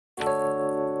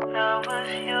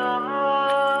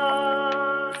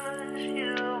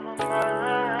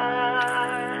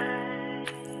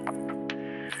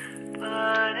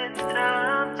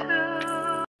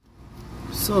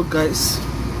So guys,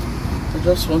 I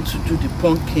just want to do the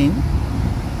pumpkin.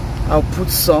 I'll put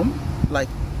some, like,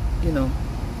 you know,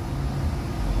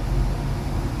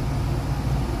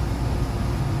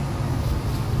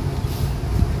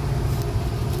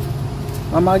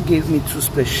 Mama gave me 2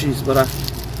 species, but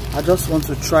I just want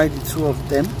to try the 2 of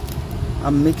them.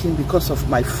 I'm making because of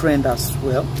my friend as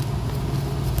well.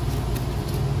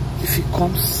 If it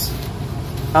comes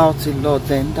out a lot,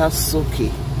 then that's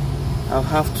okay. I'll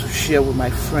have to share with my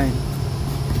friend.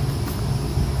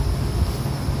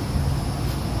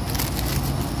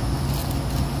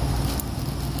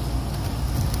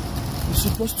 You're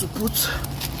supposed to put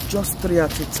just 3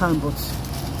 at a time, but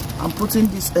I'm putting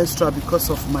this extra because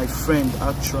of my friend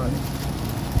actually.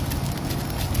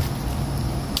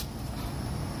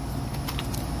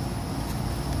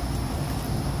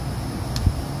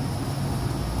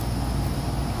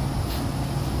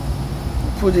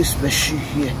 Put this species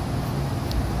here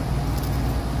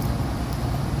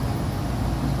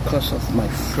because of my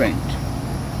friend.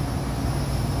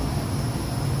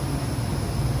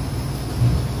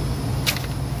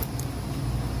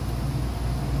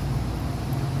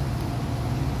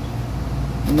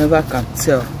 You never can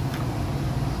tell.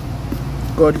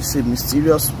 God is a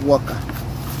mysterious worker.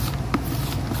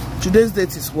 Today's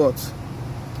date is what?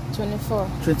 24.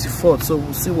 24th, so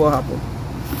we'll see what happens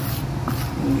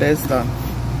in less than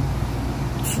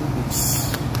 2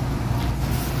 weeks.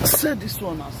 Set this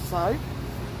one aside.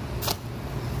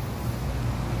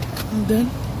 And then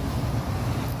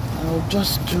I'll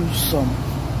just do some.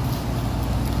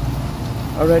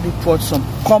 Already poured some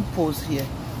compost here.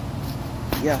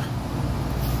 Yeah,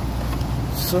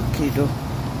 it's okay though.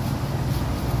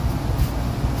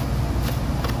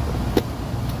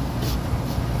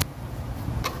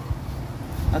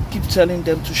 I keep telling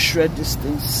them to shred these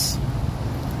things.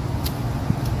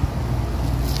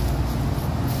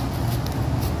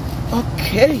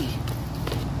 Okay,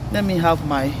 let me have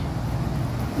my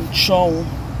chow.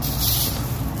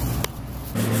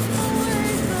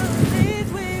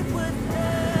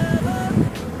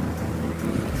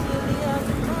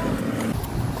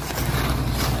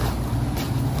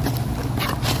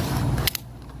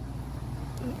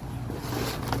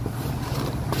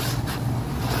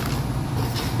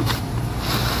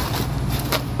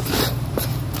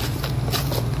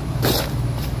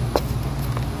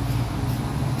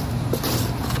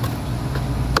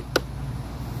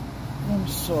 I'm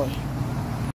sorry.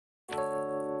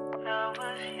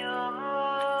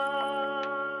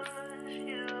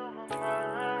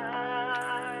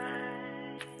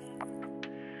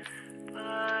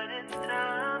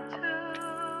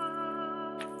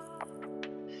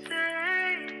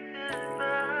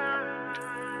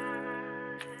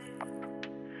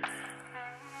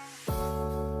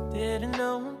 Didn't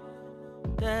know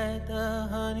that the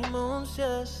honeymoon's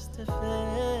just a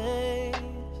phase.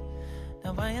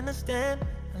 Now I understand,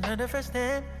 I learned it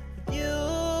firsthand with you.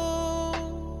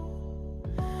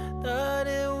 Thought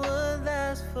it would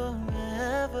last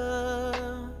forever.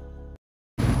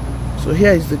 So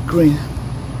here is the green.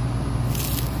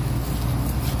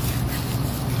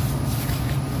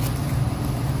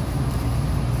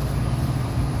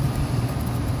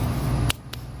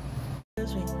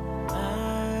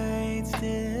 Might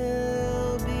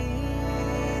still be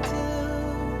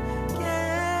together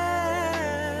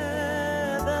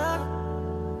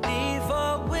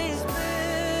before we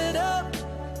split up.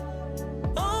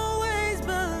 Always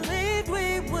believed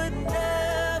we would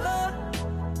never.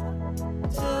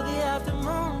 Till the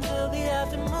afternoon, till the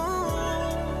afternoon.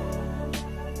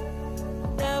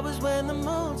 That was when the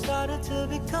moon started to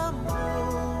become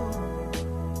blue.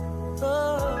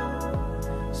 Oh.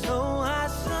 So I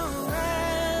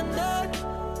surrendered,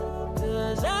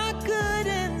 'cause I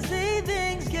couldn't see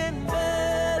things getting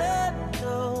better.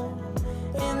 No,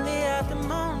 in the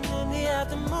afternoon,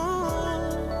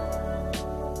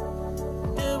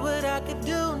 did what I could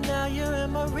do, now you're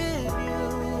in my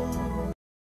review.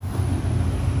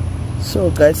 So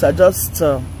guys, I just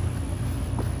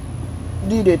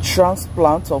did a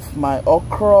transplant of my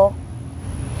okra.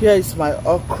 Here is my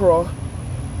okra.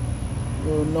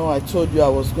 Oh no, I told you I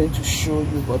was going to show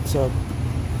you, but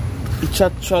it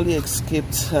actually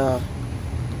escaped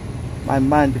my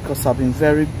mind because I've been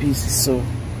very busy. So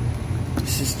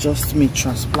this is just me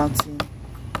transplanting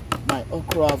my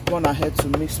okra. I've gone ahead to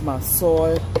mix my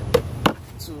soil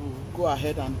to go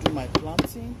ahead and do my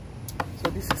planting.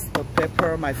 So this is the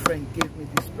pepper. My friend gave me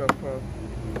this pepper.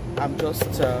 I'm just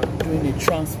doing a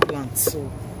transplant.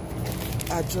 So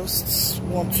I just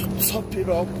want to top it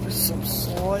up with some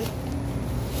soil,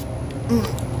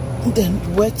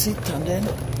 then wet it, and then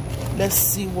let's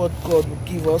see what God will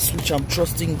give us, which I'm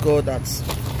trusting God that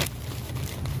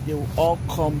they will all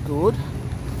come good.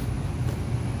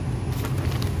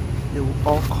 They will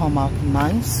all come out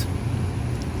nice.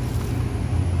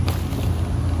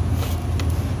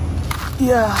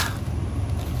 Yeah,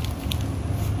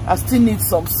 I still need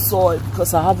some soil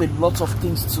because I have a lot of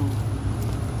things to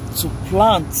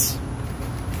plant.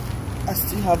 I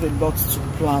still have a lot to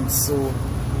plant, so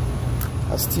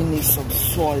I still need some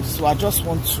soil. So I just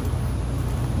want to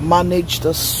manage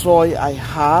the soil I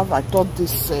have. I thought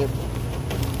this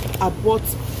I bought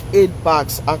 8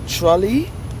 bags actually,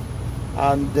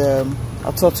 and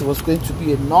I thought it was going to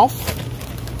be enough,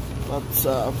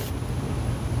 but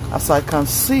as I can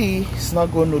see, it's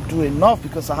not going to do enough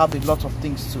because I have a lot of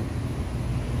things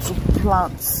to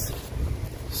plant.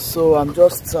 So I'm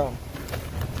just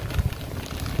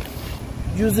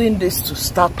using this to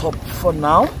start up for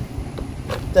now.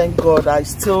 Thank God I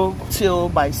still till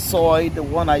my soil, the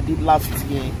one I did last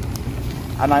year,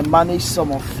 and I managed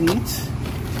some of it,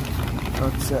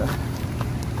 but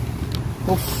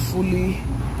hopefully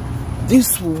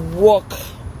this will work.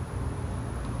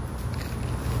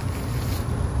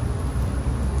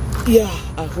 Yeah,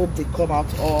 I hope they come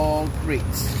out all great.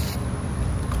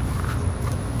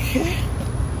 Okay,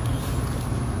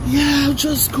 yeah, I'll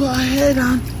just go ahead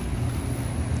and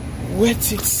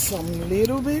wet it some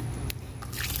little bit.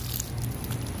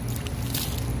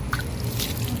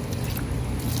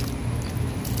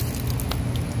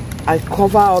 I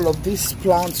cover all of these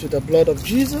plants with the blood of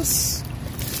Jesus,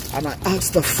 and I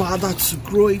ask the Father to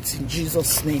grow it in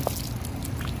Jesus' name.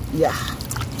 Yeah,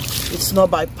 it's not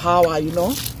by power, you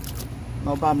know,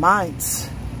 not by might.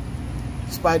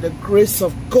 It's by the grace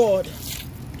of God.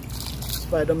 It's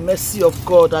by the mercy of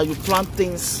God that you plant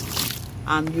things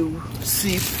and you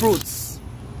see fruits.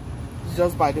 It's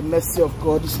just by the mercy of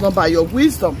God. It's not by your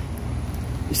wisdom.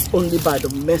 It's only by the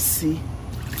mercy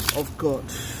of God.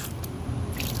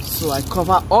 So I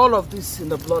cover all of this in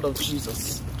the blood of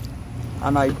Jesus,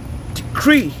 and I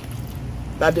decree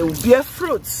that they will bear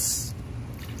fruits.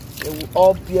 They will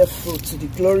all bear fruit to the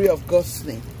glory of God's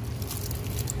name.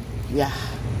 Yeah.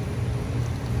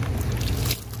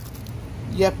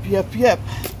 Yep.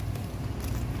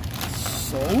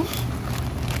 So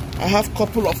I have a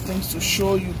couple of things to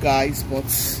show you guys,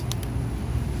 but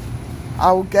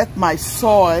I will get my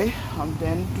soil and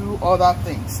then do other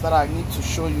things that I need to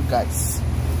show you guys.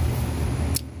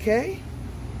 Okay,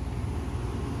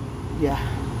 yeah,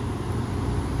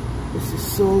 this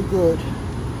is so good.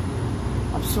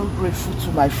 I'm so grateful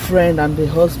to my friend and the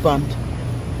husband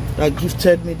that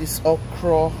gifted me this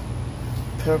okra,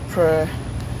 pepper,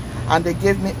 and they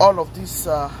gave me all of these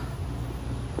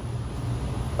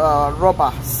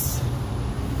rubbers,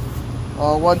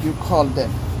 or what do you call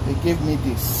them? They gave me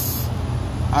this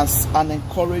and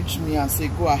encouraged me and say,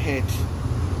 go ahead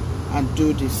and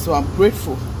do this. So I'm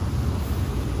grateful.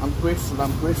 I'm grateful.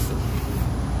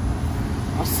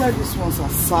 I'll set these ones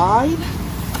aside.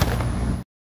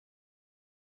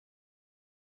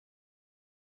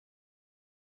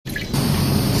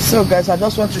 So guys, I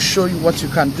just want to show you what you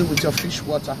can do with your fish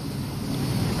water.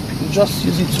 You just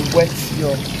use it to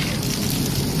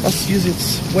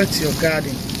wet your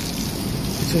garden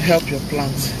to help your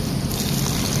plants.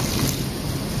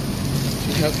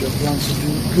 To help your plants to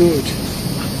do good.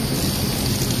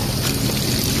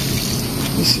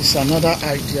 This is another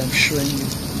idea I'm showing you.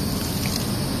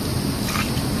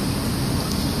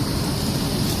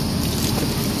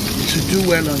 To do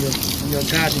well on your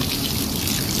garden.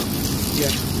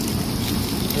 Yeah.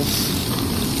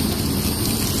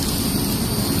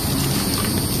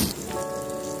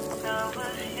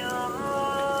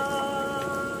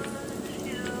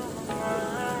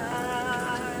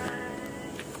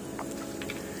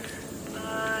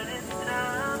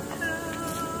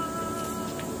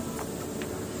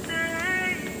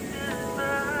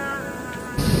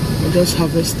 I just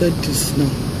harvested this now.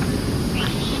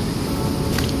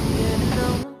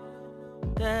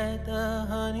 That the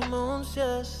honeymoon's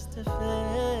just a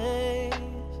phase.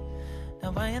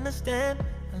 Now I understand,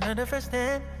 I learned it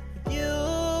firsthand with you.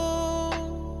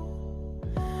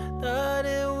 Thought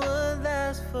it would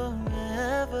last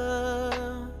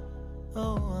forever.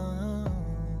 Oh.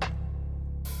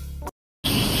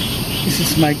 This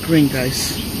is my green,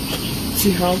 guys.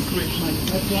 See how great my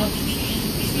pepper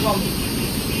is coming.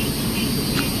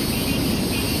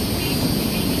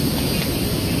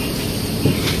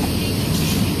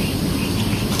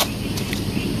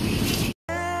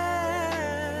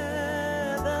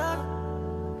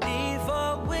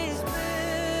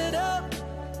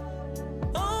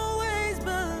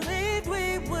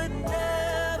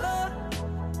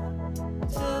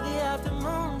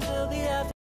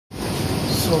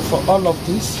 So for all of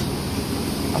this,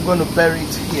 I'm going to bury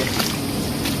it here.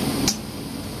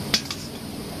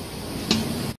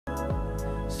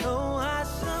 So I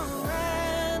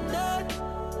surrendered,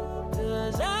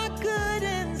 'cause I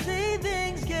couldn't see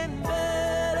things getting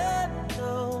better.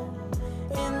 So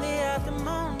in the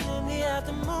afternoon,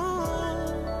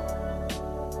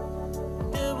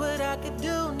 did what I could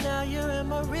do, now you're in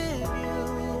my review.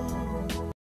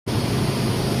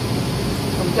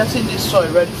 I'm getting this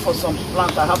soil ready for some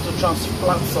plant. I have to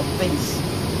transplant some things.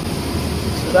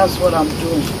 So that's what I'm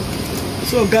doing.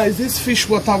 So guys, this fish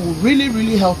water will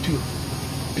really help you.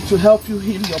 It will help you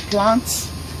heal your plants.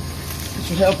 It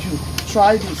will help you.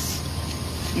 Try this.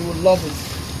 You will love it.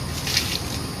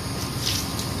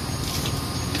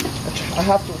 I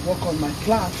have to work on my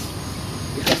plants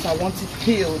because I want it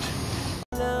healed.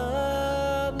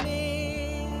 Love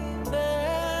me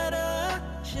better,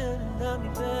 should've done me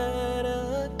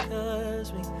better,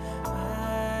 'cause we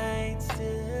might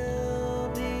still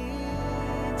be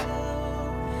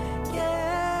together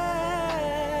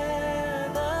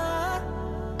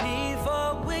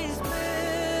before we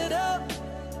split up.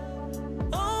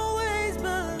 Always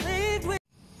believe we.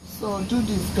 So do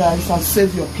this, guys, and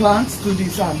save your plants. Do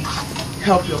this and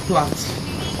help your plants.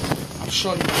 I'm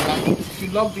sure you will like it. If you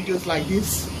love videos like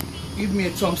this, give me a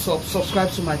thumbs up,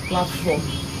 subscribe to my platform,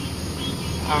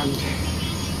 and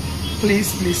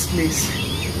please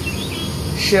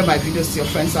share my videos to your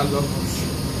friends and loved ones.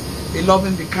 Be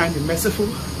loving, be kind, be merciful.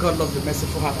 God loves the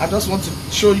merciful heart. I just want to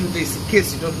show you this in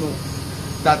case you don't know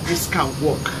that this can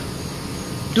work.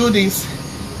 Do this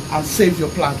and save your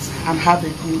plants and have a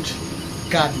good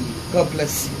garden. God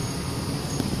bless you.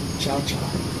 Ciao,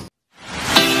 ciao.